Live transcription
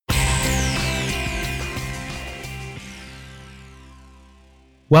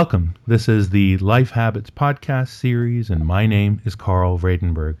Welcome. This is the Life Habits podcast series, and my name is Carl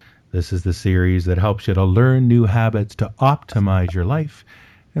Vredenberg. This is the series that helps you to learn new habits to optimize your life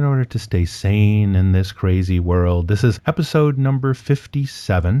in order to stay sane in this crazy world. This is episode number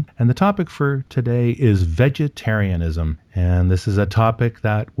 57, and the topic for today is vegetarianism. And this is a topic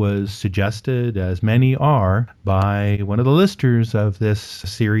that was suggested, as many are, by one of the listeners of this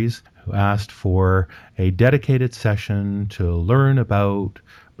series who asked for a dedicated session to learn about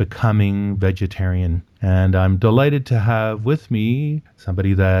becoming vegetarian. And I'm delighted to have with me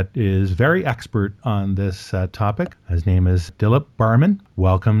somebody that is very expert on this topic. His name is Dilip Barman.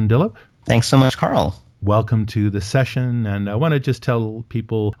 Welcome, Dilip. Thanks so much, Carl. Welcome to the session. And I want to just tell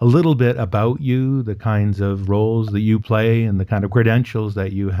people a little bit about you, the kinds of roles that you play and the kind of credentials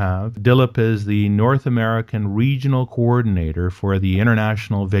that you have. Dilip is the North American Regional Coordinator for the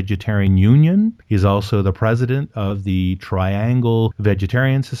International Vegetarian Union. He's also the president of the Triangle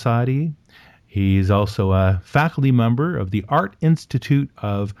Vegetarian Society. He's also a faculty member of the Art Institute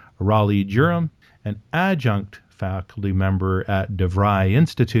of Raleigh-Durham, an adjunct faculty member at DeVry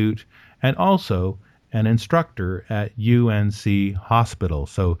Institute, and also an instructor at UNC Hospital.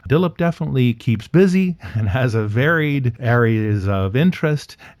 So Dilip definitely keeps busy and has a varied areas of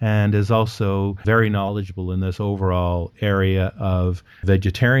interest and is also very knowledgeable in this overall area of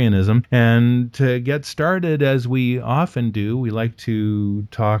vegetarianism. And to get started, as we often do, we like to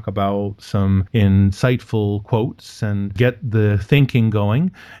talk about some insightful quotes and get the thinking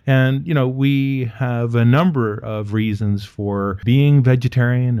going. And, we have a number of reasons for being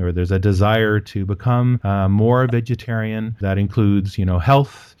vegetarian, or there's a desire to become more vegetarian. That includes,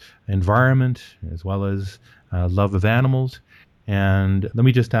 health, environment, as well as love of animals. And let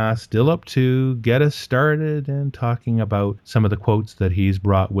me just ask Dilip to get us started in talking about some of the quotes that he's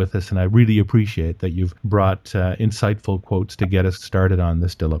brought with us. And I really appreciate that you've brought insightful quotes to get us started on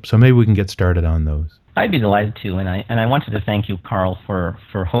this, Dilip. So maybe we can get started on those. I'd be delighted to, and I wanted to thank you, Carl, for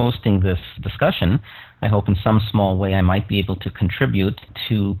hosting this discussion. I hope in some small way I might be able to contribute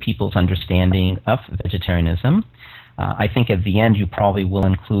to people's understanding of vegetarianism. I think at the end you probably will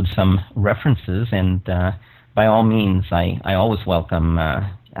include some references, and by all means, I always welcome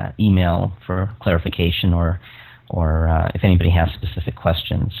email for clarification or if anybody has specific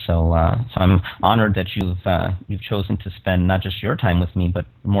questions. So I'm honored that you've chosen to spend not just your time with me, but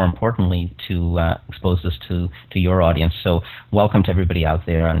more importantly to expose this to your audience. So welcome to everybody out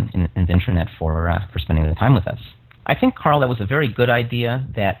there in the internet for spending the time with us. I think, Carl, that was a very good idea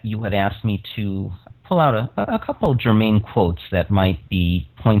that you had asked me to pull out a couple of germane quotes that might be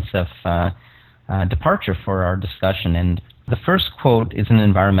points of departure for our discussion. And the first quote is an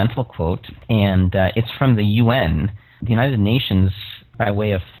environmental quote, and it's from the UN. The United Nations, by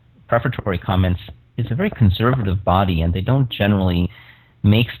way of prefatory comments, is a very conservative body, and they don't generally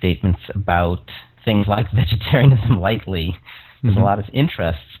make statements about things like vegetarianism lightly. There's a lot of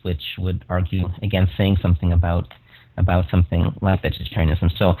interests which would argue against saying something about something like vegetarianism.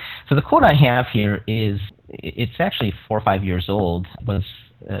 So the quote I have here it's actually 4 or 5 years old, was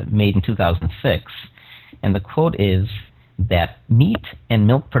made in 2006, and the quote is that meat and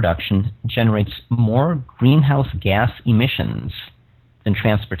milk production generates more greenhouse gas emissions than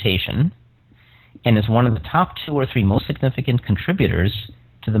transportation and is one of the top 2 or 3 most significant contributors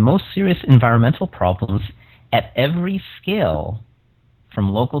to the most serious environmental problems at every scale,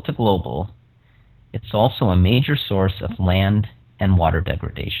 from local to global. It's also a major source of land and water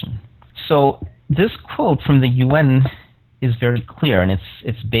degradation. So this quote from the UN is very clear, and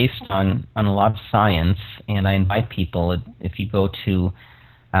it's based on a lot of science, and I invite people, if you go to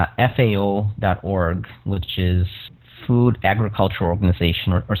FAO.org, which is Food Agriculture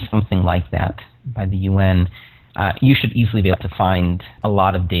Organization or something like that by the UN, you should easily be able to find a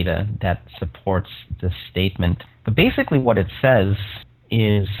lot of data that supports this statement. But basically what it says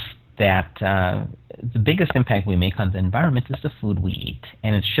is that the biggest impact we make on the environment is the food we eat,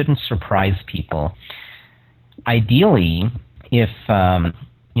 and it shouldn't surprise people. Ideally, if,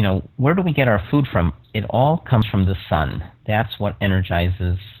 where do we get our food from? It all comes from the sun. That's what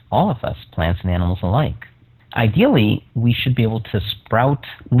energizes all of us, plants and animals alike. Ideally, we should be able to sprout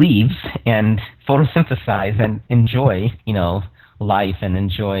leaves and photosynthesize and enjoy, life and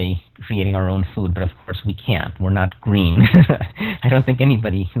enjoy creating our own food, but of course we can't. We're not green. I don't think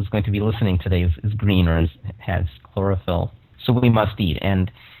anybody who's going to be listening today is green or has chlorophyll. So we must eat.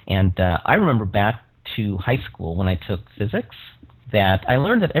 And I remember back to high school when I took physics that I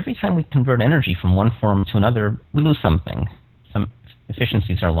learned that every time we convert energy from one form to another, we lose something. Some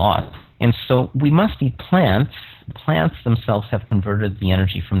efficiencies are lost. And so we must eat plants. Plants themselves have converted the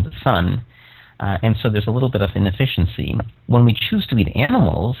energy from the sun And so there's a little bit of inefficiency. When we choose to eat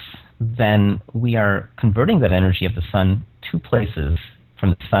animals, then we are converting that energy of the sun two places, from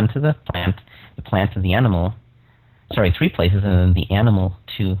the sun to the plant to the animal. Sorry, three places, and then the animal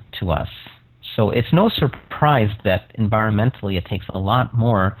to us. So it's no surprise that environmentally it takes a lot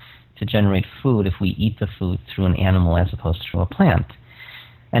more to generate food if we eat the food through an animal as opposed to through a plant.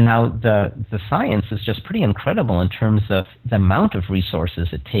 And now the science is just pretty incredible in terms of the amount of resources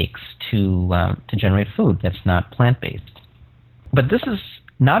it takes to generate food that's not plant-based. But this is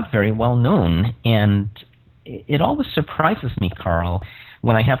not very well known, and it always surprises me, Carl,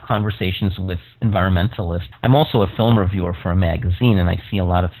 when I have conversations with environmentalists. I'm also a film reviewer for a magazine, and I see a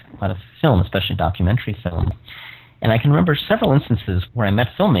lot of film, especially documentary film. And I can remember several instances where I met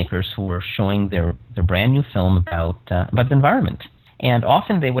filmmakers who were showing their brand new film about the environment. And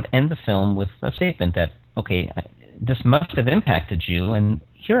often they would end the film with a statement that, okay, this must have impacted you, and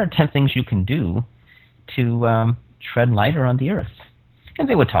here are 10 things you can do to tread lighter on the earth. And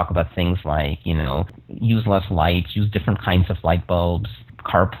they would talk about things like, use less lights, use different kinds of light bulbs,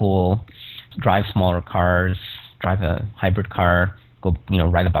 carpool, drive smaller cars, drive a hybrid car, go,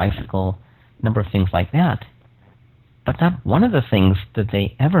 ride a bicycle, a number of things like that. But not one of the things that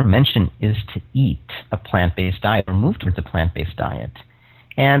they ever mention is to eat a plant-based diet or move towards a plant-based diet.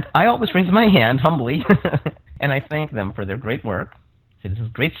 And I always raise my hand humbly, and I thank them for their great work. Say, this is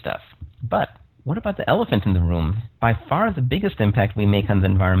great stuff. But what about the elephant in the room? By far the biggest impact we make on the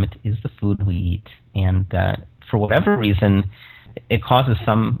environment is the food we eat. And for whatever reason, it causes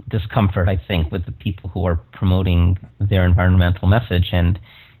some discomfort, I think, with the people who are promoting their environmental message. And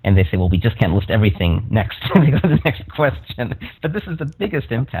they say, well, we just can't list everything next. They go to the next question. But this is the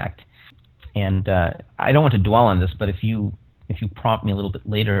biggest impact. And I don't want to dwell on this, but if you prompt me a little bit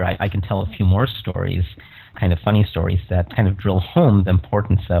later, I can tell a few more stories, kind of funny stories that kind of drill home the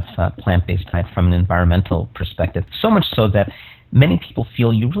importance of plant-based diet from an environmental perspective. So much so that many people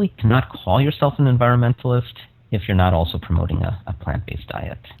feel you really cannot call yourself an environmentalist if you're not also promoting a plant-based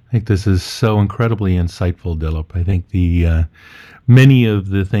diet. I think this is so incredibly insightful, Dilip. I think the many of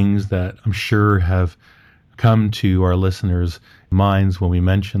the things that I'm sure have come to our listeners' minds when we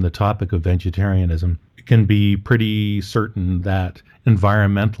mention the topic of vegetarianism can be pretty certain that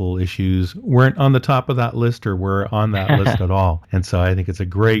environmental issues weren't on the top of that list or were on that list at all. And so I think it's a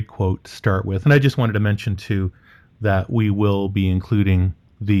great quote to start with. And I just wanted to mention, too, that we will be including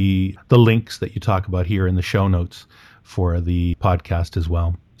the links that you talk about here in the show notes for the podcast as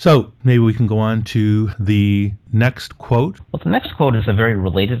well. So maybe we can go on to the next quote. Well, the next quote is a very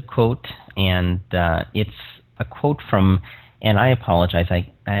related quote, and it's a quote from, and I apologize,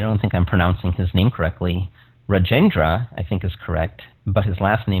 I don't think I'm pronouncing his name correctly. Rajendra, I think, is correct, but his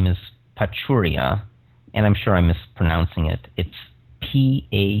last name is Pachauri, and I'm sure I'm mispronouncing it. It's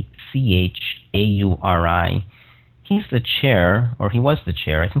Pachauri. He's the chair, or he was the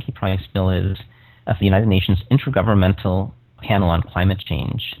chair, I think he probably still is, of the United Nations Intergovernmental Panel on Climate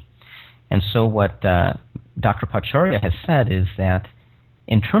Change. And so what Dr. Pachauri has said is that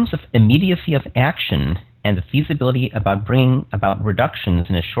in terms of immediacy of action and the feasibility about bringing about reductions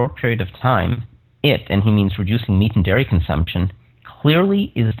in a short period of time, and he means reducing meat and dairy consumption,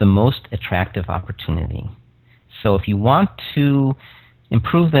 clearly is the most attractive opportunity. So if you want to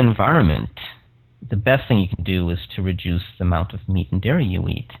improve the environment, the best thing you can do is to reduce the amount of meat and dairy you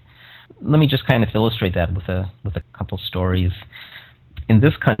eat. Let me just kind of illustrate that with a couple stories. In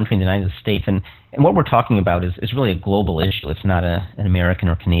this country, in the United States, and what we're talking about is really a global issue. It's not an American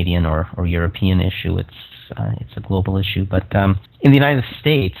or Canadian or European issue. It's a global issue. But in the United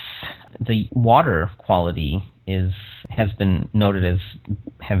States, the water quality has been noted as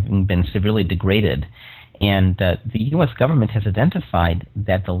having been severely degraded, and the U.S. government has identified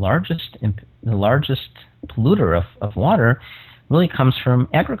that the largest polluter of water really comes from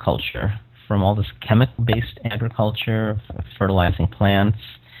agriculture, from all this chemical-based agriculture, fertilizing plants,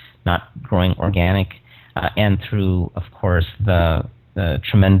 not growing organic, and through, of course, the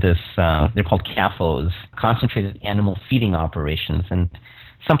tremendous, they're called CAFOs, concentrated animal feeding operations. And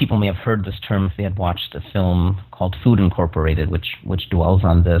some people may have heard this term if they had watched a film called Food Incorporated, which dwells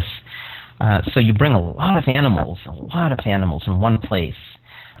on this. So you bring a lot of animals in one place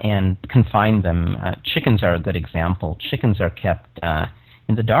and confine them. Chickens are a good example. Chickens are kept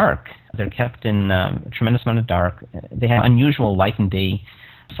in the dark. They're kept in a tremendous amount of dark. They have unusual light and day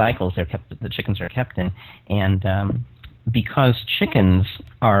cycles. The chickens are kept in, and because chickens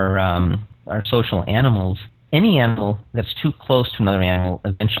are social animals, any animal that's too close to another animal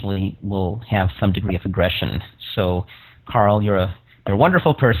eventually will have some degree of aggression. So, Carl, you're a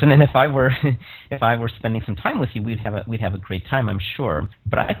wonderful person, and if I were spending some time with you, we'd have a great time, I'm sure.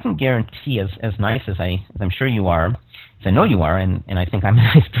 But I can guarantee, as nice as I'm sure you are, as I know you are, and I think I'm a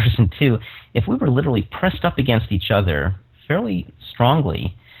nice person too, if we were literally pressed up against each other fairly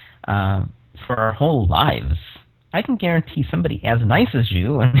strongly for our whole lives, I can guarantee somebody as nice as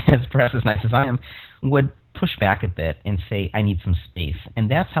you, and perhaps as nice as I am, would push back a bit and say, I need some space. And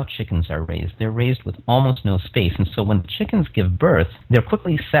that's how chickens are raised. They're raised with almost no space. And so when chickens give birth, they're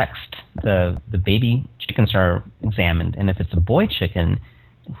quickly sexed. The baby chickens are examined. And if it's a boy chicken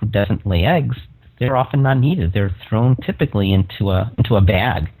who doesn't lay eggs, they're often not needed. They're thrown typically into a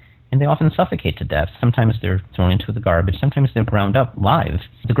bag, and they often suffocate to death. Sometimes they're thrown into the garbage. Sometimes they're ground up live.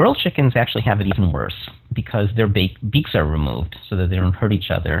 The girl chickens actually have it even worse because their beaks are removed so that they don't hurt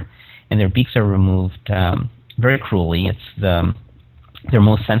each other. And their beaks are removed very cruelly. It's their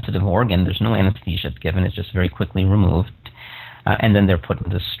most sensitive organ. There's no anesthesia given. It's just very quickly removed. And then they're put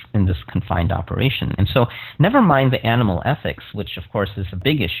in this confined operation. And so never mind the animal ethics, which of course is a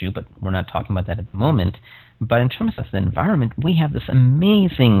big issue, but we're not talking about that at the moment. But in terms of the environment, we have this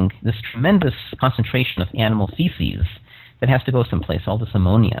tremendous concentration of animal feces that has to go someplace, all this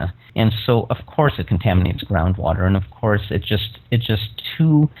ammonia. And so of course it contaminates groundwater, and of course it's just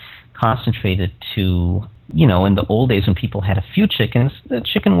too concentrated to, in the old days when people had a few chickens, the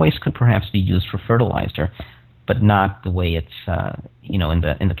chicken waste could perhaps be used for fertilizer, but not the way it's, in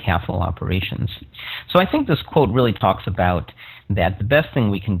the cattle operations. So I think this quote really talks about that the best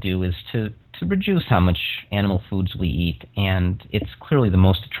thing we can do is to reduce how much animal foods we eat, and it's clearly the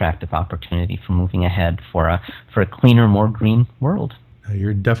most attractive opportunity for moving ahead for a cleaner, more green world.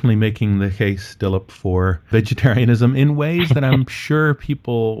 You're definitely making the case, Dilip, for vegetarianism in ways that I'm sure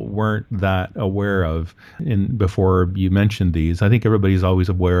people weren't that aware of before you mentioned these. I think everybody's always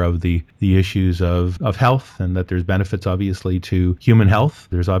aware of the issues of health, and that there's benefits, obviously, to human health.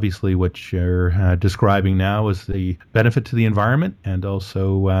 There's obviously what you're describing now as the benefit to the environment, and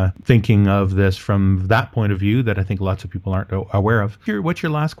also thinking of this from that point of view that I think lots of people aren't aware of. What's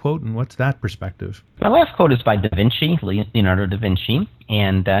your last quote, and what's that perspective? My last quote is by Leonardo da Vinci.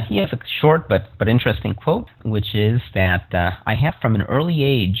 And he has a short but interesting quote, which is that I have from an early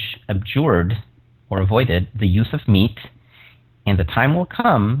age abjured or avoided the use of meat, and the time will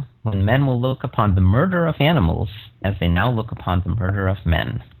come when men will look upon the murder of animals as they now look upon the murder of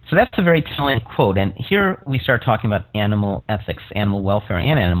men. So that's a very telling quote, and here we start talking about animal ethics, animal welfare,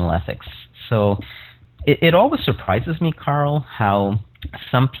 and animal ethics. So it always surprises me, Carl, how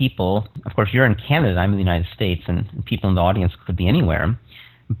some people, of course, you're in Canada, I'm in the United States, and people in the audience could be anywhere,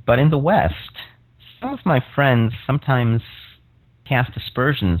 but in the West, some of my friends sometimes cast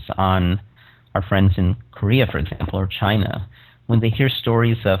aspersions on our friends in Korea, for example, or China, when they hear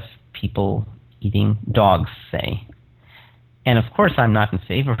stories of people eating dogs, say. And of course, I'm not in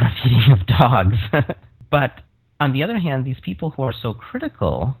favor of eating of dogs. But on the other hand, these people who are so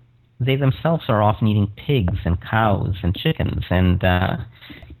critical, they themselves are often eating pigs and cows and chickens. And,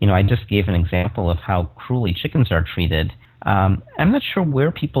 I just gave an example of how cruelly chickens are treated. I'm not sure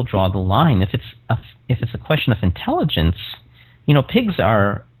where people draw the line. If it's a question of intelligence, pigs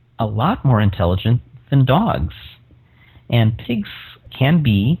are a lot more intelligent than dogs. And pigs can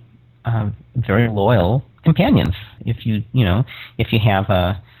be very loyal companions. If you have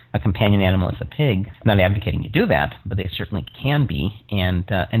a companion animal as a pig, I'm not advocating you do that, but they certainly can be, and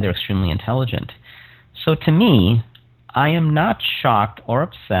they're extremely intelligent. So to me, I am not shocked or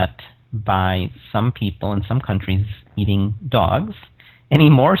upset by some people in some countries eating dogs, any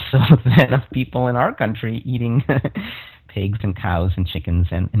more so than of people in our country eating pigs and cows and chickens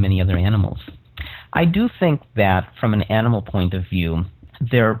and many other animals. I do think that from an animal point of view,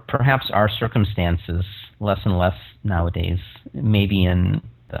 there perhaps are circumstances, less and less nowadays, maybe in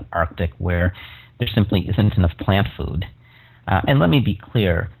the Arctic, where there simply isn't enough plant food. And let me be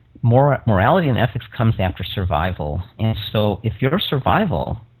clear, morality and ethics comes after survival. And so if your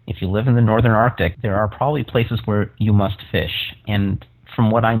survival, if you live in the northern Arctic, there are probably places where you must fish. And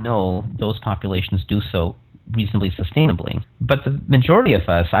from what I know, those populations do so reasonably sustainably. But the majority of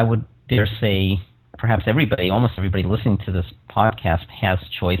us, I would dare say, perhaps almost everybody listening to this podcast has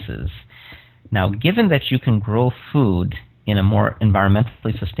choices. Now, given that you can grow food in a more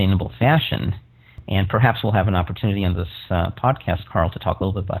environmentally sustainable fashion, and perhaps we'll have an opportunity on this podcast, Carl, to talk a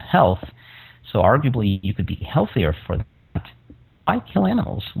little bit about health, so arguably you could be healthier for that. Why kill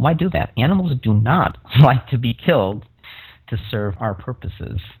animals? Why do that? Animals do not like to be killed to serve our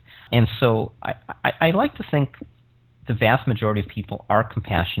purposes. And so I like to think the vast majority of people are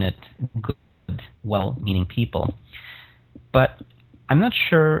compassionate, good, well-meaning people. But I'm not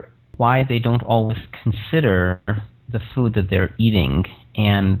sure why they don't always consider the food that they're eating,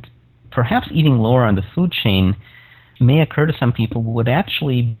 and perhaps eating lower on the food chain may occur to some people would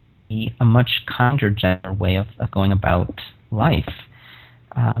actually be a much kinder, gentler way of going about life.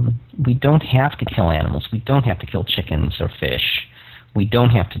 We don't have to kill animals. We don't have to kill chickens or fish. We don't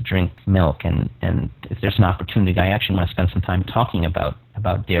have to drink milk. And if there's an opportunity, I actually want to spend some time talking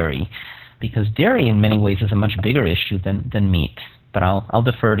about dairy, because dairy in many ways is a much bigger issue than meat. But I'll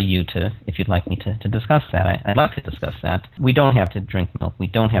defer to you if you'd like me to discuss that. I'd like to discuss that. We don't have to drink milk. We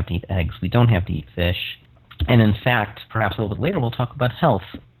don't have to eat eggs. We don't have to eat fish. And in fact, perhaps a little bit later, we'll talk about health.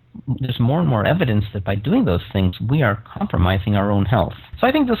 There's more and more evidence that by doing those things, we are compromising our own health. So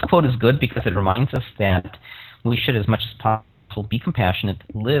I think this quote is good because it reminds us that we should, as much as possible, be compassionate,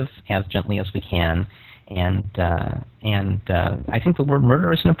 live as gently as we can, and I think the word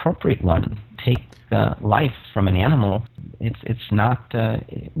murder is an appropriate one. Take life from an animal. It's not.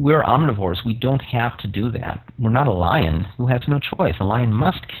 We're omnivores. We don't have to do that. We're not a lion who has no choice. A lion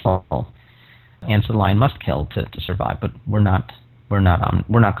must kill, and so the lion must kill to survive. But we're not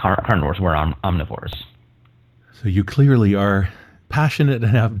carnivores. We're omnivores. So you clearly are passionate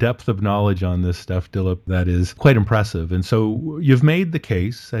and have depth of knowledge on this stuff, Dilip. That is quite impressive. And so you've made the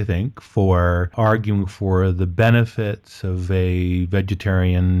case, I think, for arguing for the benefits of a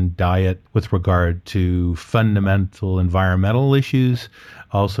vegetarian diet with regard to fundamental environmental issues.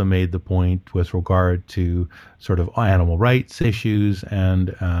 Also made the point with regard to sort of animal rights issues.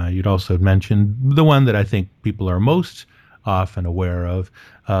 And you'd also mentioned the one that I think people are most often aware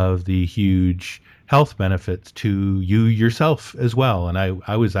of the huge health benefits to you yourself as well. And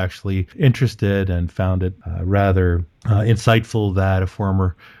I was actually interested and found it rather insightful that a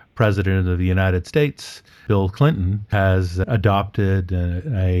former president of the United States, Bill Clinton, has adopted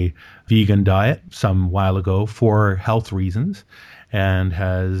a vegan diet some while ago for health reasons, and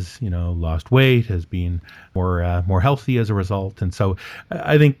has, lost weight, has been more healthy as a result. And so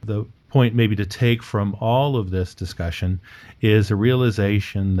I think the point maybe to take from all of this discussion is a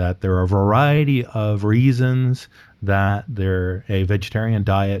realization that there are a variety of reasons that a vegetarian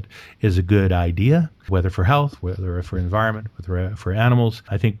diet is a good idea, whether for health, whether for environment, whether for animals.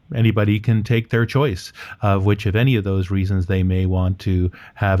 I think anybody can take their choice of which of any of those reasons they may want to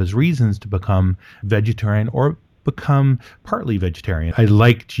have as reasons to become vegetarian or become partly vegetarian. I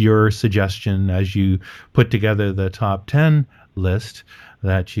liked your suggestion as you put together the top 10 list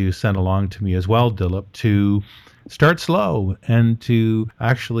that you sent along to me as well, Dilip, to start slow and to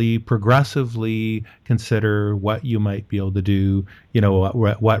actually progressively consider what you might be able to do,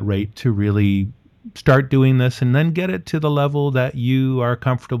 at what rate to really start doing this, and then get it to the level that you are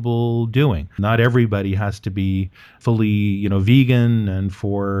comfortable doing. Not everybody has to be fully, vegan, and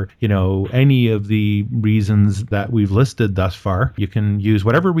for, any of the reasons that we've listed thus far. You can use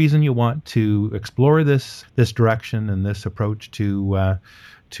whatever reason you want to explore this direction and this approach to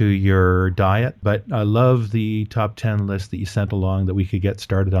your diet. But I love the top 10 list that you sent along that we could get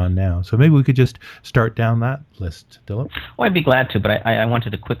started on now. So maybe we could just start down that list, Dilip. Well, I'd be glad to, but I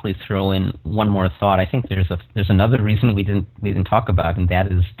wanted to quickly throw in one more thought. I think there's another reason we didn't talk about, and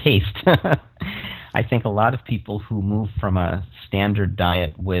that is taste. I think a lot of people who move from a standard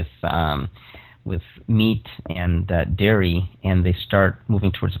diet with meat and dairy, and they start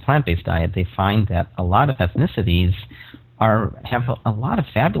moving towards a plant-based diet, they find that a lot of ethnicities have a lot of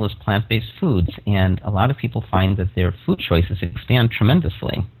fabulous plant-based foods, and a lot of people find that their food choices expand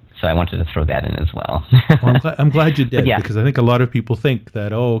tremendously. So I wanted to throw that in as well. Well, I'm glad you did, because I think a lot of people think that,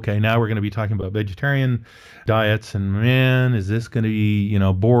 now we're going to be talking about vegetarian diets, and man, is this going to be,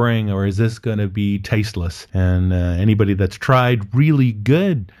 boring, or is this going to be tasteless? And anybody that's tried really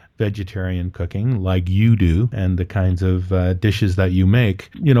good vegetarian cooking like you do, and the kinds of dishes that you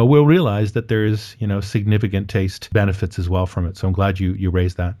make, will realize that there's, significant taste benefits as well from it. So I'm glad you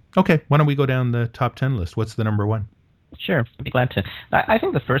raised that. Okay, why don't we go down the top 10 list? What's the number one? Sure, I'd be glad to. I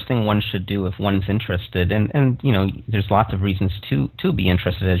think the first thing one should do if one's interested, and there's lots of reasons to be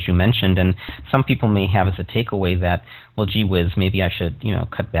interested, as you mentioned, and some people may have as a takeaway that, well, gee whiz, maybe I should,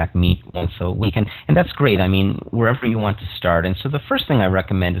 cut back meat once a week, and that's great. I mean, wherever you want to start. And so the first thing I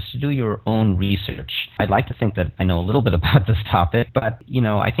recommend is to do your own research. I'd like to think that I know a little bit about this topic, but,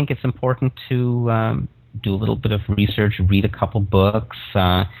 I think it's important to do a little bit of research, read a couple books,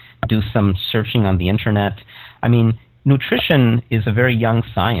 do some searching on the internet. I mean, nutrition is a very young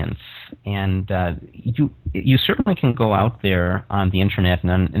science, and you certainly can go out there on the internet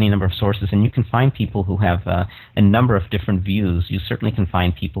and on any number of sources, and you can find people who have a number of different views. You certainly can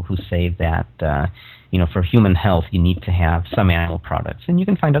find people who say that for human health you need to have some animal products, and you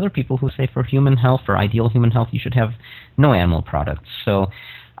can find other people who say for human health, for ideal human health, you should have no animal products. So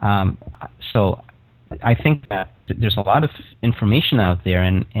I think that there's a lot of information out there,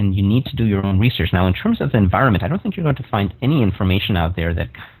 and you need to do your own research. Now, in terms of the environment, I don't think you're going to find any information out there that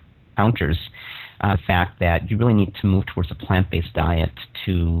counters the fact that you really need to move towards a plant-based diet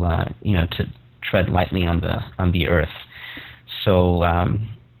to tread lightly on the earth. So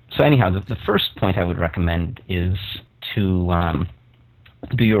anyhow, the first point I would recommend is to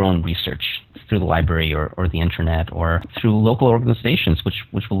do your own research through the library or the internet or through local organizations,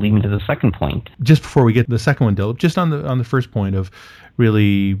 which will lead me to the second point. Just before we get to the second one, Dilip, just on the first point of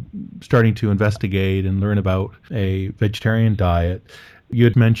really starting to investigate and learn about a vegetarian diet, you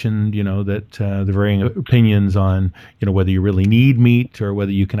had mentioned, that the varying opinions on, whether you really need meat or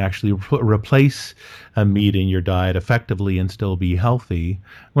whether you can actually replace a meat in your diet effectively and still be healthy.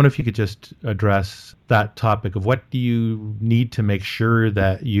 I wonder if you could just address that topic of what do you need to make sure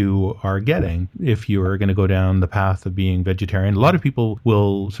that you are getting if you are going to go down the path of being vegetarian. A lot of people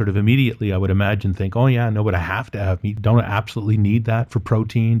will sort of immediately, I would imagine, think, oh yeah, no, but I have to have meat. Don't I absolutely need that for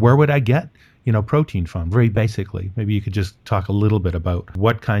protein? Where would I get protein from? Very basically, maybe you could just talk a little bit about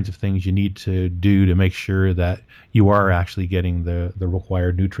what kinds of things you need to do to make sure that you are actually getting the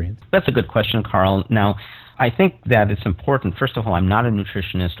required nutrients. That's a good question, Carl. Now, I think that it's important. First of all, I'm not a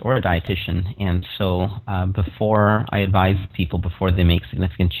nutritionist or a dietitian, and so before I advise people, before they make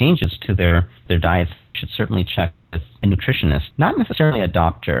significant changes to their diets, should certainly check with a nutritionist, not necessarily a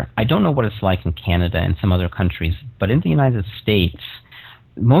doctor. I don't know what it's like in Canada and some other countries, but in the United States,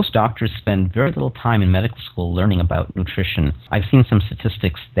 most doctors spend very little time in medical school learning about nutrition. I've seen some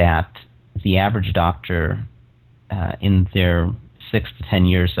statistics that the average doctor in their 6 to 10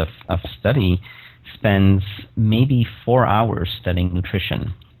 years of study spends maybe 4 hours studying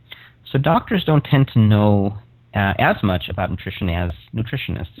nutrition. So doctors don't tend to know as much about nutrition as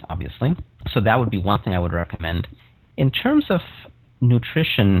nutritionists, obviously. So that would be one thing I would recommend. In terms of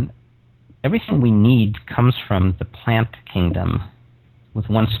nutrition, everything we need comes from the plant kingdom, with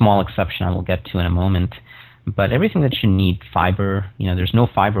one small exception I will get to in a moment. But everything that you need, fiber, there's no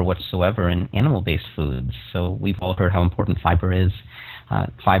fiber whatsoever in animal-based foods. So we've all heard how important fiber is.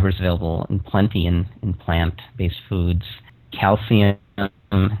 Fiber is available in plenty in plant-based foods. Calcium,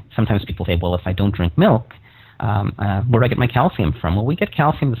 sometimes people say, well, if I don't drink milk, where do I get my calcium from? Well, we get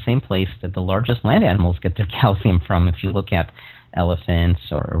calcium the same place that the largest land animals get their calcium from. If you look at elephants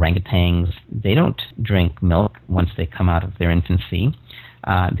or orangutans, they don't drink milk once they come out of their infancy.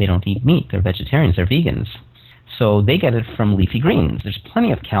 They don't eat meat. They're vegetarians. They're vegans. So they get it from leafy greens. There's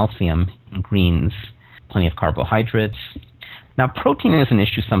plenty of calcium in greens, plenty of carbohydrates. Now, protein is an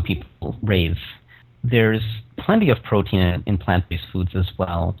issue some people raise. There's plenty of protein in plant-based foods as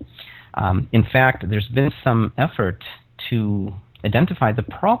well. In fact, there's been some effort to identify the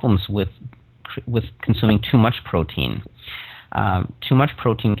problems with consuming too much protein. Too much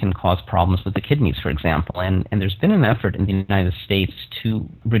protein can cause problems with the kidneys, for example, and there's been an effort in the United States to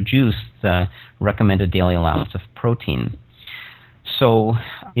reduce the recommended daily allowance of protein. So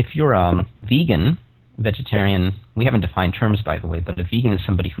if you're a vegan, vegetarian, we haven't defined terms, by the way, but a vegan is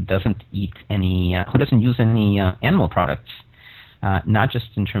somebody who doesn't eat who doesn't use any animal products, not just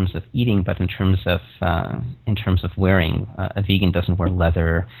in terms of eating, but in terms of wearing. A vegan doesn't wear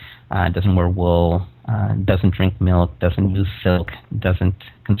leather, doesn't wear wool, doesn't drink milk, doesn't use silk, doesn't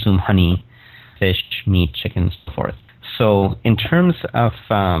consume honey, fish, meat, chicken, and so forth. So in terms of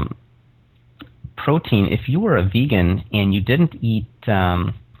protein, if you were a vegan and you didn't eat,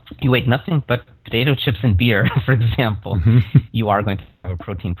 you ate nothing but potato chips and beer, for example, you are going to have a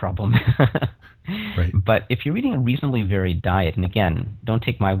protein problem. Right. But if you're eating a reasonably varied diet, and again, don't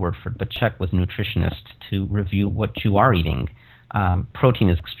take my word for it, but check with nutritionists to review what you are eating, protein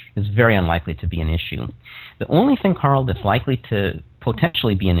is very unlikely to be an issue. The only thing, Carl, that's likely to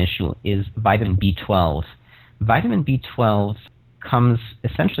potentially be an issue is vitamin B12. Vitamin B12 comes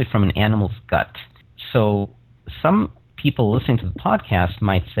essentially from an animal's gut. So some people listening to the podcast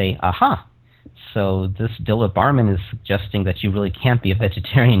might say, aha, so this Dilip Barman is suggesting that you really can't be a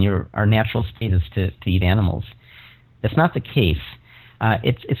vegetarian. Our natural state is to eat animals. That's not the case.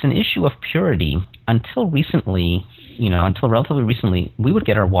 It's an issue of purity. Until relatively recently, we would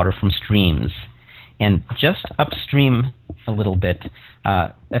get our water from streams. And just upstream a little bit,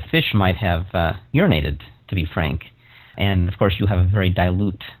 a fish might have urinated, to be frank. And of course, you have a very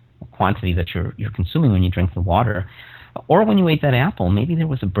dilute quantity that you're consuming when you drink the water. Or when you ate that apple, maybe there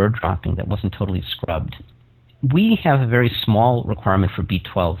was a bird dropping that wasn't totally scrubbed. We have a very small requirement for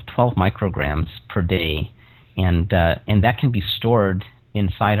B12, 12 micrograms per day, and that can be stored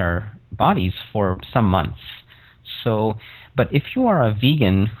inside our bodies for some months. So, but if you are a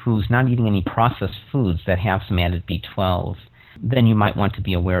vegan who's not eating any processed foods that have some added B12, then you might want to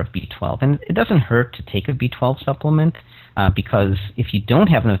be aware of B12. And it doesn't hurt to take a B12 supplement because if you don't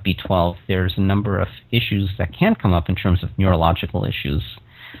have enough B12, there's a number of issues that can come up in terms of neurological issues.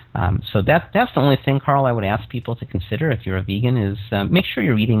 So that's the only thing, Carl, I would ask people to consider if you're a vegan is make sure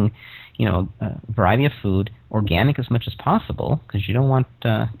you're eating, a variety of food, organic as much as possible, because you don't want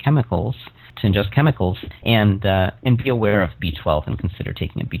chemicals to ingest chemicals, and be aware of B12 and consider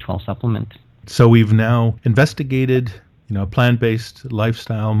taking a B12 supplement. So we've now investigated plant-based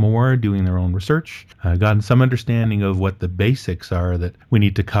lifestyle more, doing their own research, gotten some understanding of what the basics are that we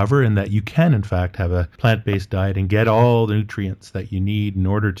need to cover, and that you can, in fact, have a plant-based diet and get all the nutrients that you need in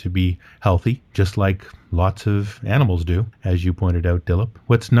order to be healthy, just like lots of animals do, as you pointed out, Dilip.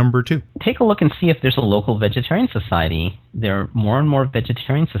 What's number 2? Take a look and see if there's a local vegetarian society. There are more and more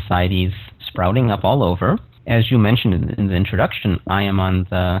vegetarian societies sprouting up all over. As you mentioned in the introduction,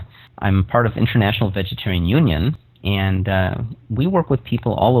 I'm part of International Vegetarian Union, and we work with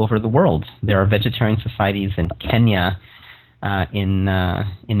people all over the world. There are vegetarian societies in Kenya, in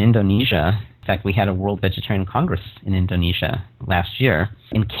Indonesia. In fact, we had a World Vegetarian Congress in Indonesia last year,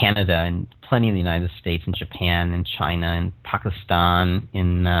 in Canada, and plenty in the United States, in Japan, in China, in Pakistan,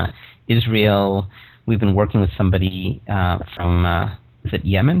 in Israel. We've been working with somebody from, is it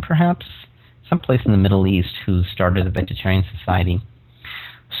Yemen perhaps? Someplace in the Middle East who started a vegetarian society.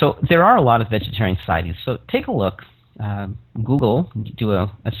 So there are a lot of vegetarian societies. So take a look. Google, do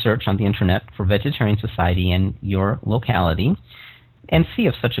a search on the internet for vegetarian society in your locality, and see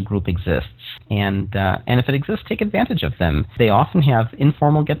if such a group exists. And if it exists, take advantage of them. They often have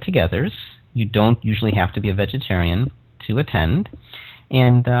informal get-togethers. You don't usually have to be a vegetarian to attend.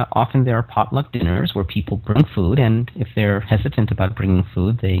 And often there are potluck dinners where people bring food, and if they're hesitant about bringing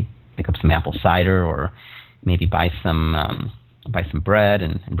food, they pick up some apple cider or maybe buy some bread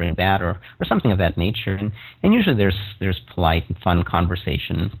and bring that or something of that nature. And usually there's polite and fun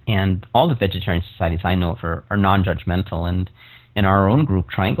conversation. And all the vegetarian societies I know of are non-judgmental. And in our own group,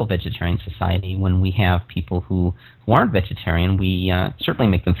 Triangle Vegetarian Society, when we have people who aren't vegetarian, we certainly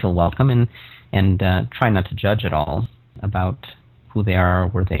make them feel welcome and try not to judge at all about who they are or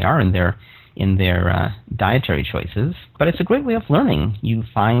where they are in their dietary choices. But it's a great way of learning. You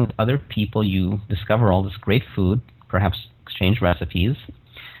find other people, you discover all this great food, perhaps exchange recipes.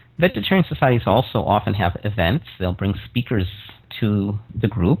 Vegetarian societies also often have events. They'll bring speakers to the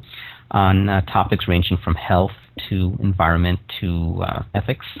group on topics ranging from health to environment to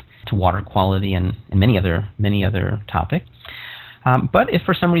ethics to water quality and many other topics. But if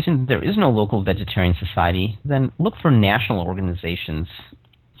for some reason there is no local vegetarian society, then look for national organizations.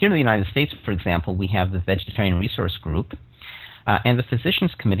 Here in the United States, for example, we have the Vegetarian Resource Group and the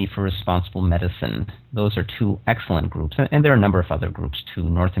Physicians Committee for Responsible Medicine. Those are two excellent groups, and there are a number of other groups too.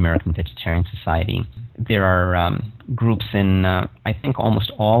 North American Vegetarian Society. There are groups in, I think,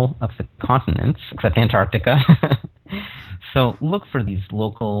 almost all of the continents, except Antarctica. So look for these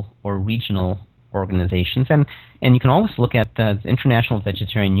local or regional organizations, and you can always look at the International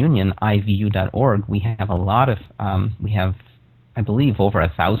Vegetarian Union, IVU.org. We have a lot of, I believe, over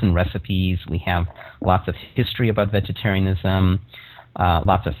 1,000 recipes. We have lots of history about vegetarianism,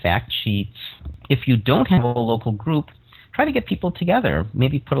 lots of fact sheets. If you don't have a local group, try to get people together.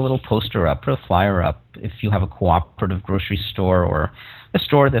 Maybe put a little poster up, put a flyer up. If you have a cooperative grocery store or a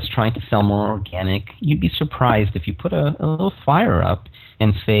store that's trying to sell more organic, you'd be surprised if you put a little flyer up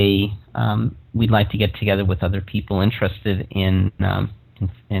and say, we'd like to get together with other people interested in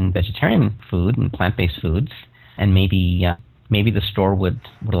vegetarian food and plant-based foods, and maybe the store would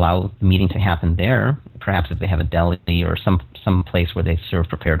allow the meeting to happen there, perhaps if they have a deli or some place where they serve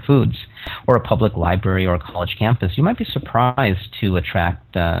prepared foods, or a public library or a college campus. You might be surprised to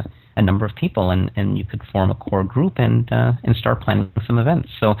attract a number of people, and you could form a core group and start planning some events.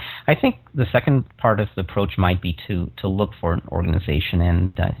 So I think the second part of the approach might be to look for an organization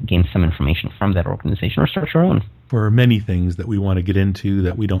and gain some information from that organization or start your own. For many things that we want to get into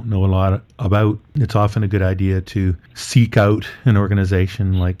that we don't know a lot about, it's often a good idea to seek out an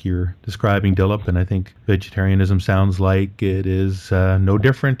organization like you're describing, Dilip, and I think vegetarianism sounds like it is no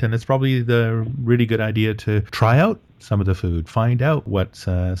different, and it's probably the really good idea to try out some of the food, find out what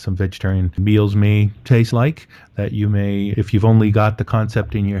some vegetarian meals may taste like, that you may, if you've only got the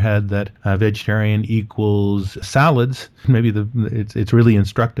concept in your head that vegetarian equals salads, maybe it's really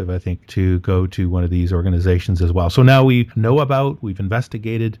instructive, I think, to go to one of these organizations as well. So now we've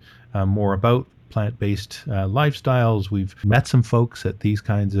investigated more about plant-based lifestyles. We've met some folks at these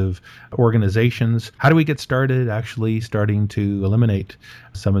kinds of organizations. How do we get started actually starting to eliminate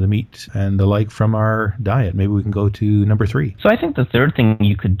some of the meat and the like from our diet? Maybe we can go to number 3. So I think the third thing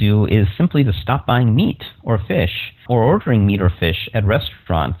you could do is simply to stop buying meat or fish or ordering meat or fish at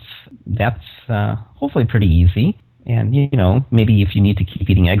restaurants. That's hopefully pretty easy. And, maybe if you need to keep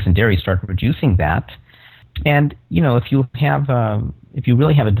eating eggs and dairy, start reducing that. And, if you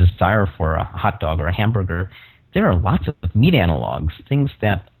really have a desire for a hot dog or a hamburger, there are lots of meat analogs, things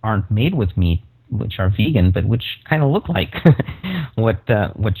that aren't made with meat, which are vegan, but which kind of look like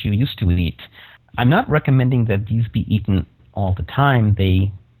what you used to eat. I'm not recommending that these be eaten all the time.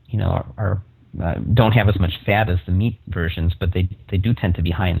 They, are don't have as much fat as the meat versions, but they do tend to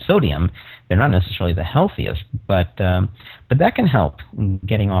be high in sodium. They're not necessarily the healthiest, but that can help in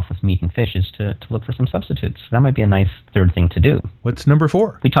getting off of meat and fish is to look for some substitutes. That might be a nice third thing to do. What's number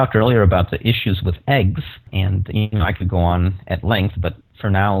 4? We talked earlier about the issues with eggs, and I could go on at length, but for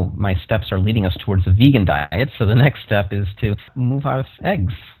now, my steps are leading us towards a vegan diet. So the next step is to move out of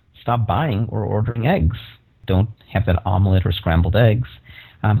eggs. Stop buying or ordering eggs. Don't have that omelet or scrambled eggs.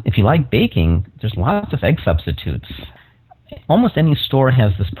 If you like baking, there's lots of egg substitutes. Almost any store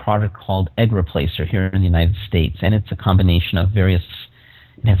has this product called Egg Replacer here in the United States, and it's a combination of it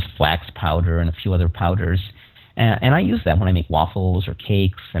has flax powder and a few other powders. And I use that when I make waffles or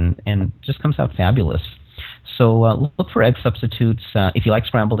cakes, and it just comes out fabulous. So look for egg substitutes. If you like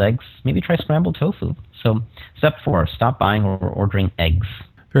scrambled eggs, maybe try scrambled tofu. So step 4, stop buying or ordering eggs.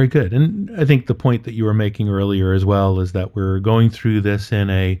 Very good. And I think the point that you were making earlier as well is that we're going through this in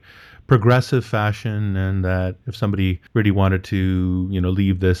a progressive fashion, and that if somebody really wanted to,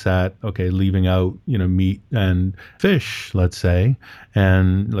 leave this at, leaving out, meat and fish, let's say,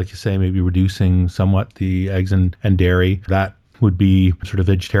 and like you say, maybe reducing somewhat the eggs and dairy, that would be sort of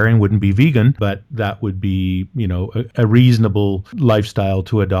vegetarian, wouldn't be vegan, but that would be, a reasonable lifestyle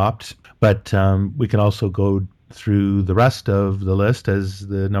to adopt. But we can also go through the rest of the list as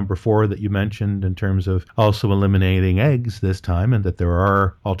the number 4 that you mentioned in terms of also eliminating eggs this time, and that there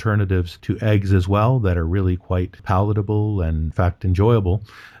are alternatives to eggs as well that are really quite palatable and in fact enjoyable.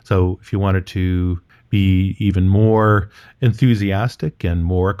 So if you wanted to be even more enthusiastic and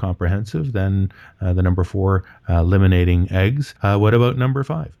more comprehensive, then the number 4, eliminating eggs. What about number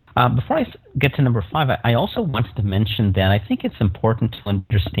 5? Before I get to number 5, I also wanted to mention that I think it's important to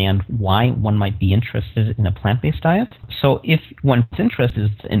understand why one might be interested in a plant-based diet. So if one's interest is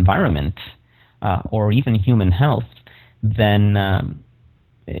the environment or even human health, then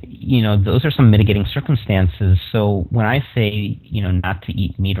those are some mitigating circumstances. So when I say not to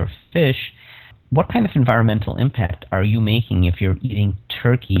eat meat or fish, what kind of environmental impact are you making if you're eating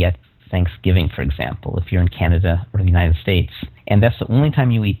turkey at Thanksgiving, for example, if you're in Canada or the United States, and that's the only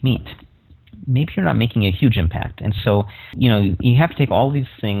time you eat meat? Maybe you're not making a huge impact. And so, you have to take all these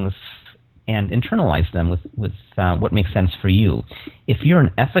things and internalize them with what makes sense for you. If you're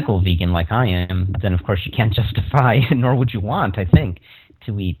an ethical vegan like I am, then of course you can't justify, nor would you want, I think,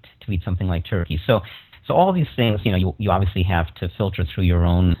 to eat something like turkey. So all these things, you obviously have to filter through your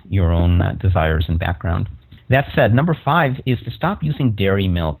own desires and background. That said, number 5 is to stop using dairy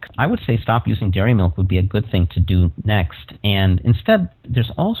milk. I would say stop using dairy milk would be a good thing to do next. And instead, there's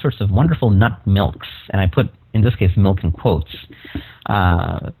all sorts of wonderful nut milks. And I put, in this case, milk in quotes.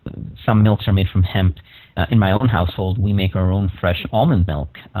 Some milks are made from hemp. In my own household, we make our own fresh almond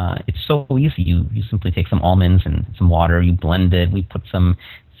milk. It's so easy. You simply take some almonds and some water, you blend it, we put some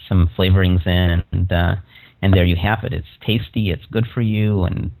flavorings in, and there you have it. It's tasty, it's good for you,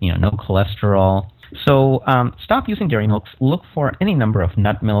 and no cholesterol. So stop using dairy milks. Look for any number of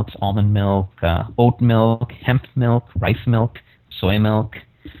nut milks, almond milk, oat milk, hemp milk, rice milk, soy milk,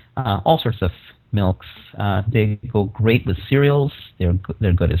 all sorts of milks. They go great with cereals. They're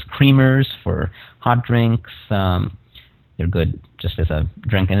good as creamers for hot drinks. They're good just as a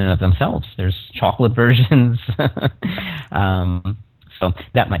drink in and of themselves. There's chocolate versions. So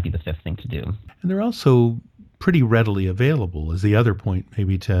that might be the 5th thing to do. And they're also pretty readily available is the other point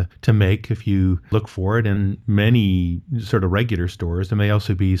maybe to make if you look for it in many sort of regular stores. There may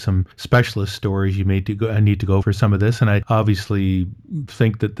also be some specialist stores you need to go for some of this. And I obviously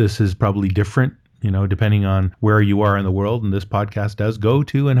think that this is probably different, depending on where you are in the world. And this podcast does go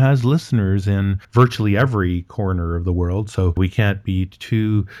to and has listeners in virtually every corner of the world. So we can't be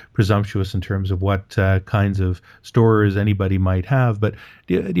too presumptuous in terms of what kinds of stores anybody might have. But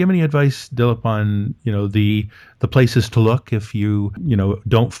do you have any advice, Dilip, on, the places to look if you,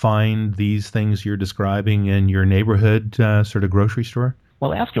 don't find these things you're describing in your neighborhood sort of grocery store?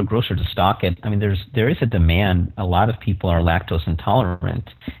 Well, ask your grocer to stock it. I mean, there is a demand. A lot of people are lactose intolerant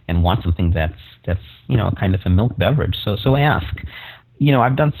and want something that's kind of a milk beverage. So ask.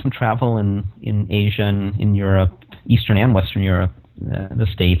 I've done some travel in Asia and in Europe, Eastern and Western Europe, the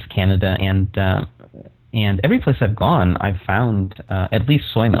States, Canada, and every place I've gone, I've found at least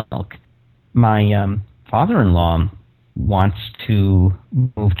soy milk. My father-in-law wants to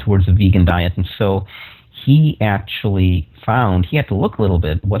move towards a vegan diet, and so he actually found, he had to look a little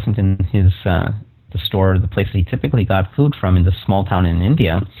bit, it wasn't in his the store, the place that he typically got food from in this small town in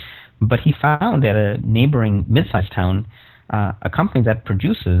India, but he found at a neighboring mid-sized town a company that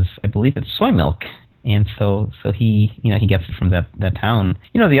produces, I believe it's soy milk. And so he gets it from that town.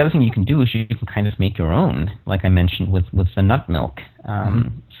 The other thing you can do is you can kind of make your own, like I mentioned with the nut milk.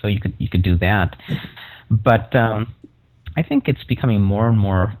 So you could do that. But I think it's becoming more and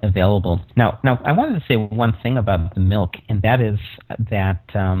more available. Now I wanted to say one thing about the milk, and that is that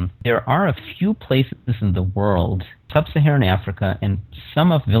there are a few places in the world, sub-Saharan Africa and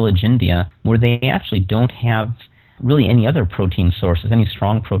some of Village India, where they actually don't have really any other protein sources, any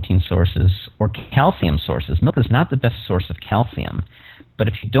strong protein sources or calcium sources. Milk is not the best source of calcium. But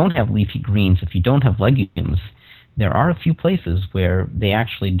if you don't have leafy greens, if you don't have legumes, there are a few places where they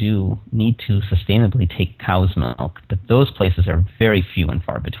actually do need to sustainably take cow's milk. But those places are very few and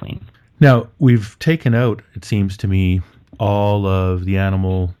far between. Now, we've taken out, it seems to me, all of the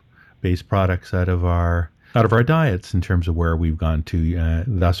animal-based products out of our diets in terms of where we've gone to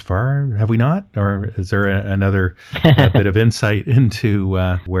thus far. Have we not? Or is there another bit of insight into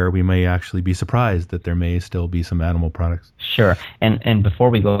where we may actually be surprised that there may still be some animal products? Sure. And before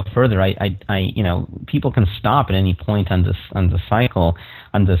we go further, I people can stop at any point on the cycle,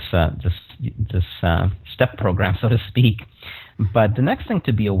 on this step program, so to speak. But the next thing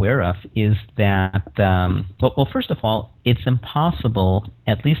to be aware of is that, well, first of all, it's impossible,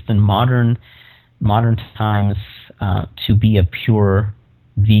 at least in modern times, to be a pure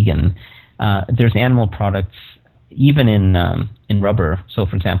vegan. There's animal products, even in rubber. So,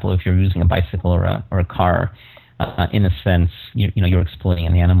 for example, if you're using a bicycle or a car, in a sense, you're exploiting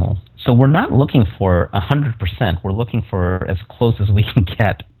an animal. So we're not looking for 100%. We're looking for as close as we can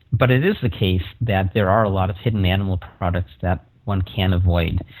get. But it is the case that there are a lot of hidden animal products that one can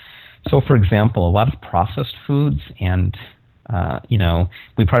avoid. So, for example, a lot of processed foods and we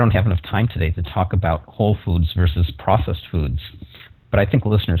probably don't have enough time today to talk about whole foods versus processed foods. But I think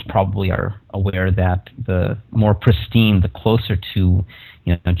listeners probably are aware that the more pristine, the closer to,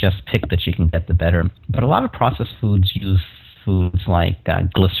 just pick that you can get, the better. But a lot of processed foods use foods like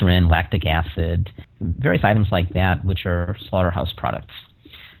glycerin, lactic acid, various items like that, which are slaughterhouse products.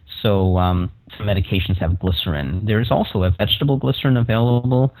 So some medications have glycerin. There's also a vegetable glycerin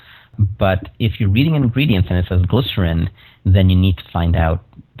available. But if you're reading ingredients and it says glycerin, then you need to find out,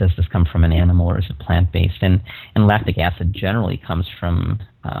 does this come from an animal or is it plant-based? And lactic acid generally comes from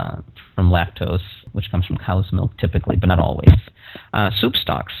lactose, which comes from cow's milk typically, but not always. Soup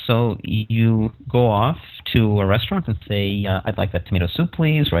stocks. So you go off to a restaurant and say, I'd like a tomato soup,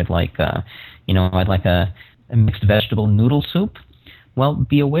 please, or I'd like a mixed vegetable noodle soup. Well,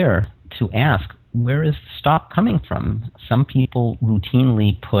 be aware to ask, where is the stock coming from? Some people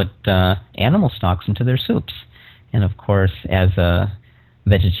routinely put animal stocks into their soups. And of course, as a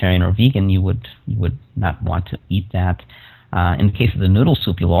vegetarian or vegan, you would not want to eat that. In the case of the noodle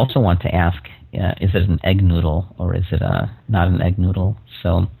soup, you'll also want to ask, is it an egg noodle or is it not an egg noodle?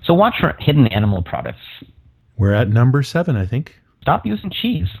 So watch for hidden animal products. We're at number 7, I think. Stop using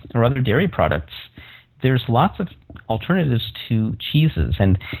cheese or other dairy products. There's lots of alternatives to cheeses.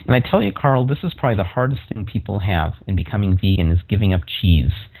 And I tell you, Carl, this is probably the hardest thing people have in becoming vegan is giving up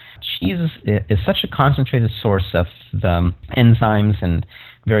cheese. Cheese is such a concentrated source of the enzymes and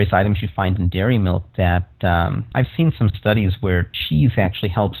various items you find in dairy milk that I've seen some studies where cheese actually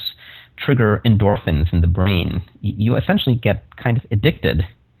helps trigger endorphins in the brain. You essentially get kind of addicted.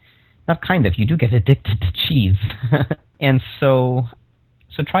 Not kind of, you do get addicted to cheese. And so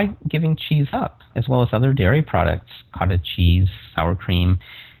try giving cheese up, as well as other dairy products, cottage cheese, sour cream.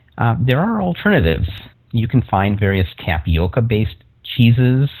 There are alternatives. You can find various tapioca-based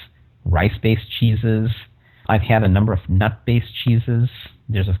cheeses, rice-based cheeses. I've had a number of nut-based cheeses.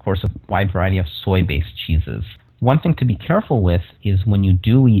 There's, of course, a wide variety of soy-based cheeses. One thing to be careful with is when you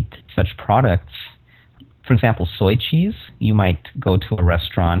do eat such products, for example, soy cheese, you might go to a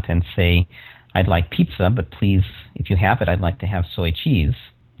restaurant and say, I'd like pizza, but please, if you have it, I'd like to have soy cheese.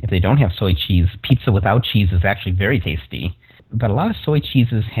 If they don't have soy cheese, pizza without cheese is actually very tasty. But a lot of soy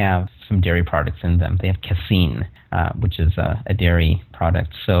cheeses have some dairy products in them. They have casein, which is a dairy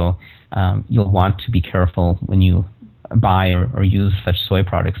product. So you'll want to be careful when you buy or use such soy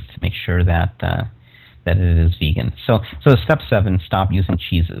products to make sure that that it is vegan. So step 7, stop using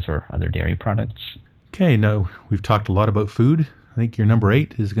cheeses or other dairy products. Okay, now we've talked a lot about food. I think your number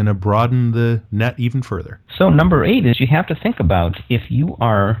 8 is going to broaden the net even further. So number 8 is you have to think about, if you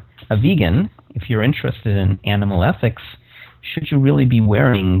are a vegan, if you're interested in animal ethics, should you really be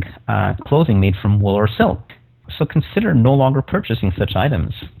wearing clothing made from wool or silk? So consider no longer purchasing such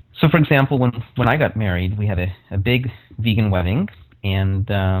items. So for example, when I got married, we had a big vegan wedding,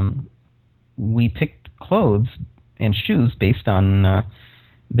 and we picked clothes and shoes based on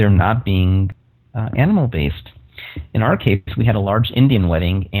their not being animal-based. In our case, we had a large Indian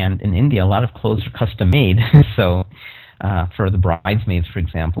wedding, and in India, a lot of clothes are custom-made. So for the bridesmaids, for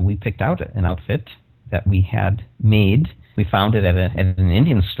example, we picked out an outfit that we had made. We found it at an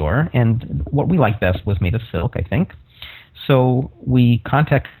Indian store, and what we liked best was made of silk, I think. So we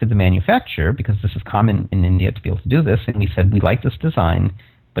contacted the manufacturer, because this is common in India to be able to do this, and we said, we like this design,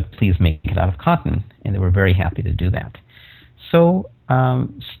 but please make it out of cotton. And they were very happy to do that. So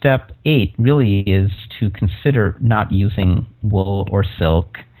step 8 really is to consider not using wool or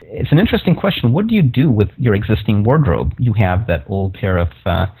silk. It's an interesting question. What do you do with your existing wardrobe? You have that old pair of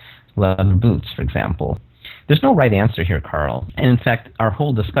leather boots, for example. There's no right answer here, Carl. And in fact, our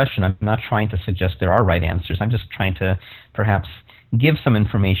whole discussion, I'm not trying to suggest there are right answers. I'm just trying to perhaps give some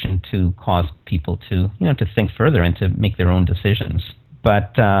information to cause people to think further and to make their own decisions.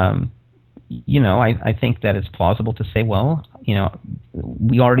 But, I think that it's plausible to say, well,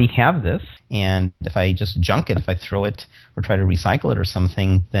 we already have this, and if I just junk it, if I throw it or try to recycle it or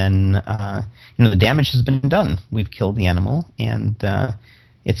something, then, the damage has been done. We've killed the animal, and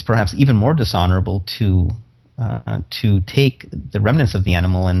it's perhaps even more dishonorable to take the remnants of the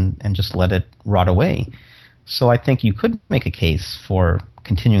animal and just let it rot away. So I think you could make a case for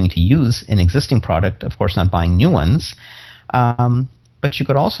continuing to use an existing product, of course not buying new ones, but you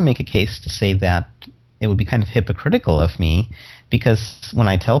could also make a case to say that it would be kind of hypocritical of me, because when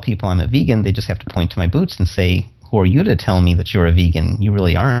I tell people I'm a vegan, they just have to point to my boots and say, who are you to tell me that you're a vegan? You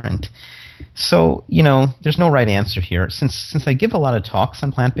really aren't. So, there's no right answer here. Since I give a lot of talks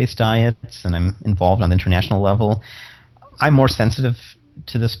on plant-based diets and I'm involved on the international level, I'm more sensitive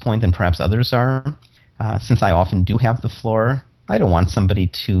to this point than perhaps others are. Since I often do have the floor, I don't want somebody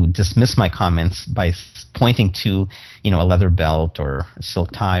to dismiss my comments by pointing to, a leather belt or a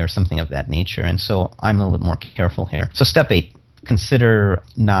silk tie or something of that nature. And so I'm a little bit more careful here. So step 8, consider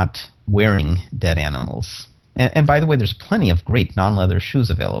not wearing dead animals. And by the way, there's plenty of great non-leather shoes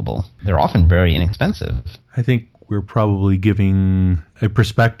available. They're often very inexpensive. I think we're probably giving a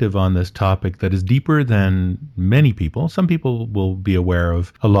perspective on this topic that is deeper than many people. Some people will be aware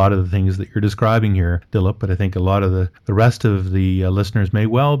of a lot of the things that you're describing here, Dilip, but I think a lot of the rest of the listeners may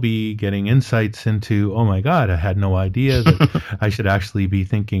well be getting insights into, oh my God, I had no idea that I should actually be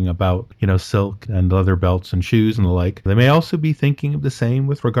thinking about, silk and leather belts and shoes and the like. They may also be thinking of the same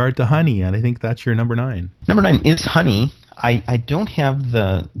with regard to honey, and I think that's your number 9. Number 9 is honey. I don't have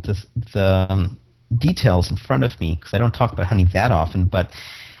the details in front of me because I don't talk about honey that often, but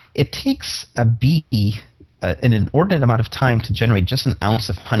it takes a bee an inordinate amount of time to generate just an ounce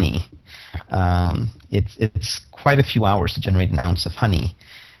of honey. It's quite a few hours to generate an ounce of honey.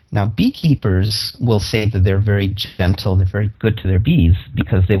 Now, beekeepers will say that they're very gentle, they're very good to their bees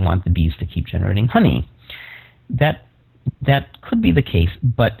because they want the bees to keep generating honey. That could be the case,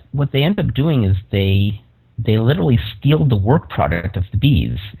 but what they end up doing is they literally steal the work product of the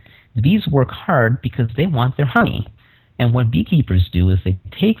bees. The bees work hard because they want their honey. And what beekeepers do is they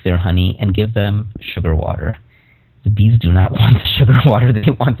take their honey and give them sugar water. The bees do not want the sugar water.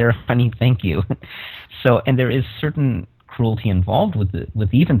 They want their honey, thank you. And there is certain cruelty involved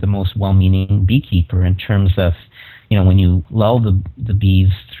with even the most well-meaning beekeeper in terms of, when you lull the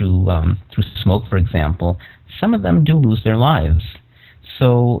bees through smoke, for example, some of them do lose their lives.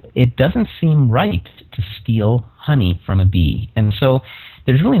 So it doesn't seem right to steal honey from a bee. And so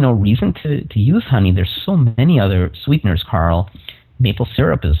there's really no reason to use honey. There's so many other sweeteners, Carl. Maple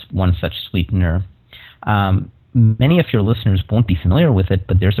syrup is one such sweetener. Many of your listeners won't be familiar with it,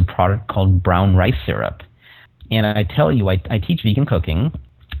 but there's a product called brown rice syrup. And I tell you, I teach vegan cooking,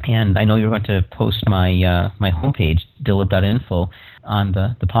 and I know you're going to post my my homepage, dilip.info, on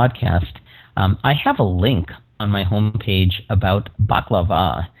the podcast. I have a link on my homepage about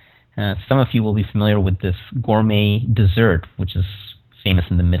baklava. Some of you will be familiar with this gourmet dessert, which is famous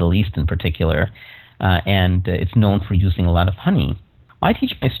in the Middle East in particular, and it's known for using a lot of honey. I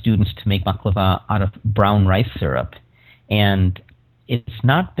teach my students to make baklava out of brown rice syrup, and it's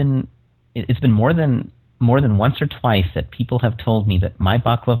been more than more than once or twice that people have told me that my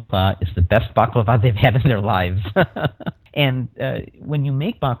baklava is the best baklava they've had in their lives. And when you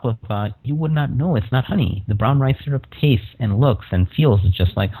make baklava, you would not know it's not honey. The brown rice syrup tastes and looks and feels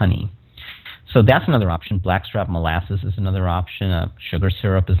just like honey. So that's another option. Blackstrap molasses is another option. Sugar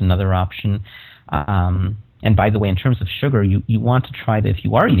syrup is another option. And by the way, in terms of sugar, you want to try to, if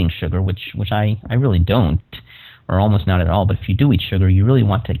you are eating sugar, which I really don't, or almost not at all, but if you do eat sugar, you really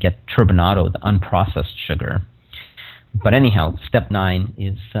want to get turbinado, the unprocessed sugar. But anyhow, step 9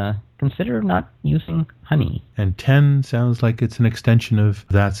 is consider not using honey. And 10 sounds like it's an extension of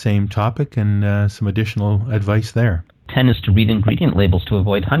that same topic and some additional advice there. 10 is to read ingredient labels to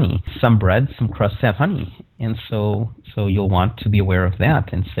avoid honey. Some breads, some crusts have honey. And so you'll want to be aware of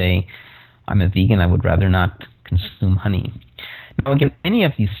that and say, I'm a vegan, I would rather not consume honey. Now again, any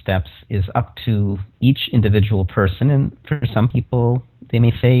of these steps is up to each individual person, and for some people, they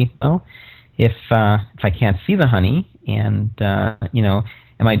may say, well, if I can't see the honey, and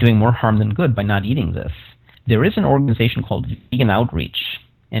am I doing more harm than good by not eating this? There is an organization called Vegan Outreach,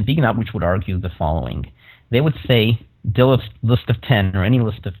 and Vegan Outreach would argue the following. They would say, Dilip's list of 10 or any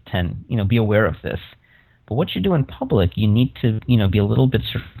list of 10, be aware of this. But what you do in public, you need to, be a little bit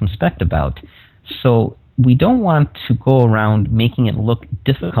circumspect about. So we don't want to go around making it look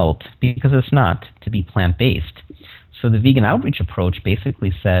difficult, because it's not, to be plant-based. So the Vegan Outreach approach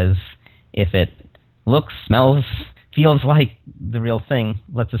basically says, if it looks, smells, feels like the real thing,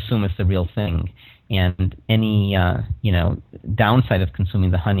 let's assume it's the real thing. And any downside of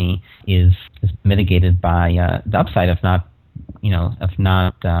consuming the honey is mitigated by the upside of not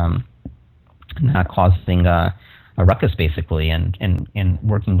causing a ruckus, basically, and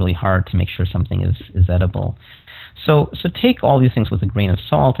working really hard to make sure something is edible. So take all these things with a grain of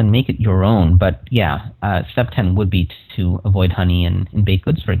salt and make it your own. But yeah, step 10 would be to avoid honey in baked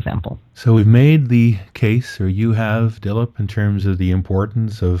goods, for example. So we've made the case, or you have, Dilip, in terms of the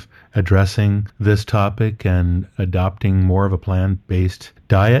importance of addressing this topic and adopting more of a plant-based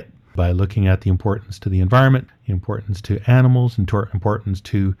diet by looking at the importance to the environment, the importance to animals, and importance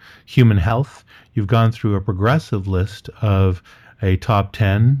to human health. You've gone through a progressive list of a top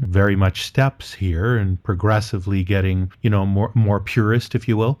 10, very much steps here, and progressively getting, more purist, if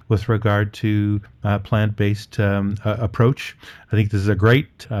you will, with regard to plant-based approach. I think this is a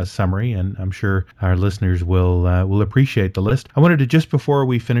great summary, and I'm sure our listeners will appreciate the list. I wanted to, just before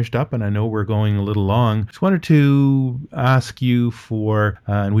we finished up, and I know we're going a little long, just wanted to ask you for,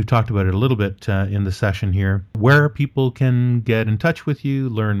 and we've talked about it a little bit in the session here, where people can get in touch with you,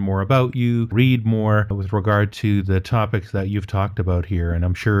 learn more about you, read more with regard to the topics that you've talked about here. And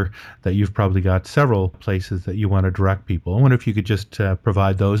I'm sure that you've probably got several places that you want to direct people. I wonder if you could just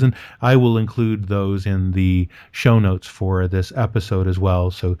provide those, and I will include those in the show notes for this episode as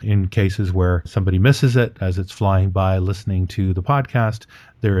well. So in cases where somebody misses it as it's flying by listening to the podcast,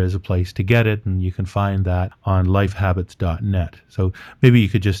 there is a place to get it, and you can find that on lifehabits.net. So maybe you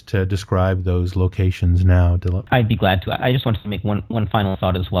could just describe those locations now, Dilip. I'd be glad to. I just wanted to make one final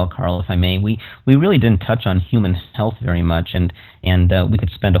thought as well, Carl, if I may. We really didn't touch on human health very much, and we could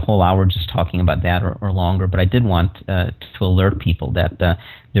spend a whole hour just talking about that or longer, but I did want to alert people that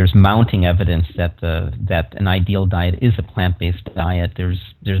there's mounting evidence that an ideal diet is a plant-based diet. There's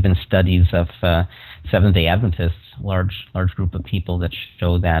been studies of Seventh-day Adventists, large group of people, that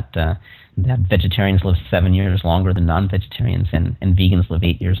show that vegetarians live 7 years longer than non-vegetarians, and vegans live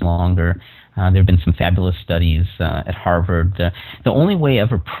 8 years longer. There have been some fabulous studies at Harvard. The only way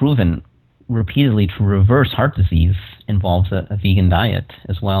ever proven repeatedly to reverse heart disease involves a vegan diet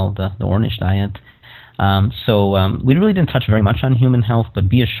as well, the Ornish diet. So we really didn't touch very much on human health, but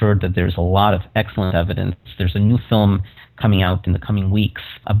be assured that there's a lot of excellent evidence. There's a new film coming out in the coming weeks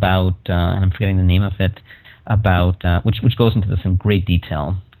about, and I'm forgetting the name of it, about which goes into this in great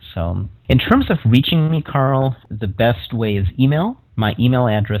detail. So in terms of reaching me, Carl, the best way is email. My email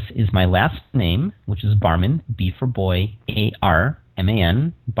address is my last name, which is Barman, B for boy,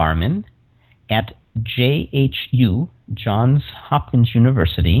 A-R-M-A-N, Barman, at JHU, Johns Hopkins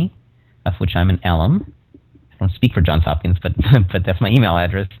University, of which I'm an alum. I don't speak for Johns Hopkins, but that's my email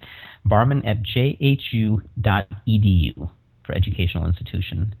address, Barman at jhu.edu for educational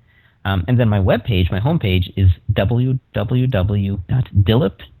institution. And then my webpage, my homepage, is www.dilip,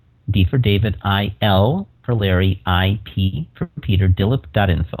 D for David, I-L for Larry, I-P for Peter,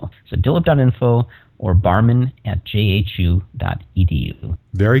 dilip.info. So dilip.info or barman at jhu.edu.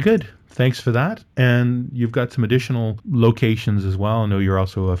 Very good. Thanks for that. And you've got some additional locations as well. I know you're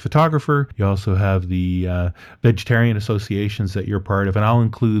also a photographer. You also have the vegetarian associations that you're part of, and I'll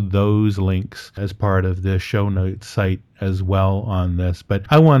include those links as part of the show notes site as well on this. But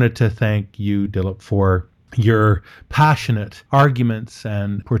I wanted to thank you, Dilip, for your passionate arguments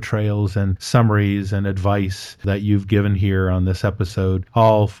and portrayals and summaries and advice that you've given here on this episode,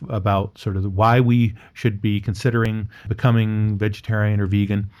 all about sort of why we should be considering becoming vegetarian or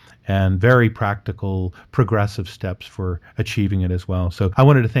vegan, and very practical, progressive steps for achieving it as well. So I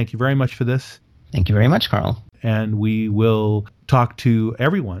wanted to thank you very much for this. Thank you very much, Carl. And we will talk to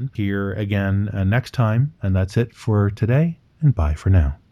everyone here again next time. And that's it for today. And bye for now.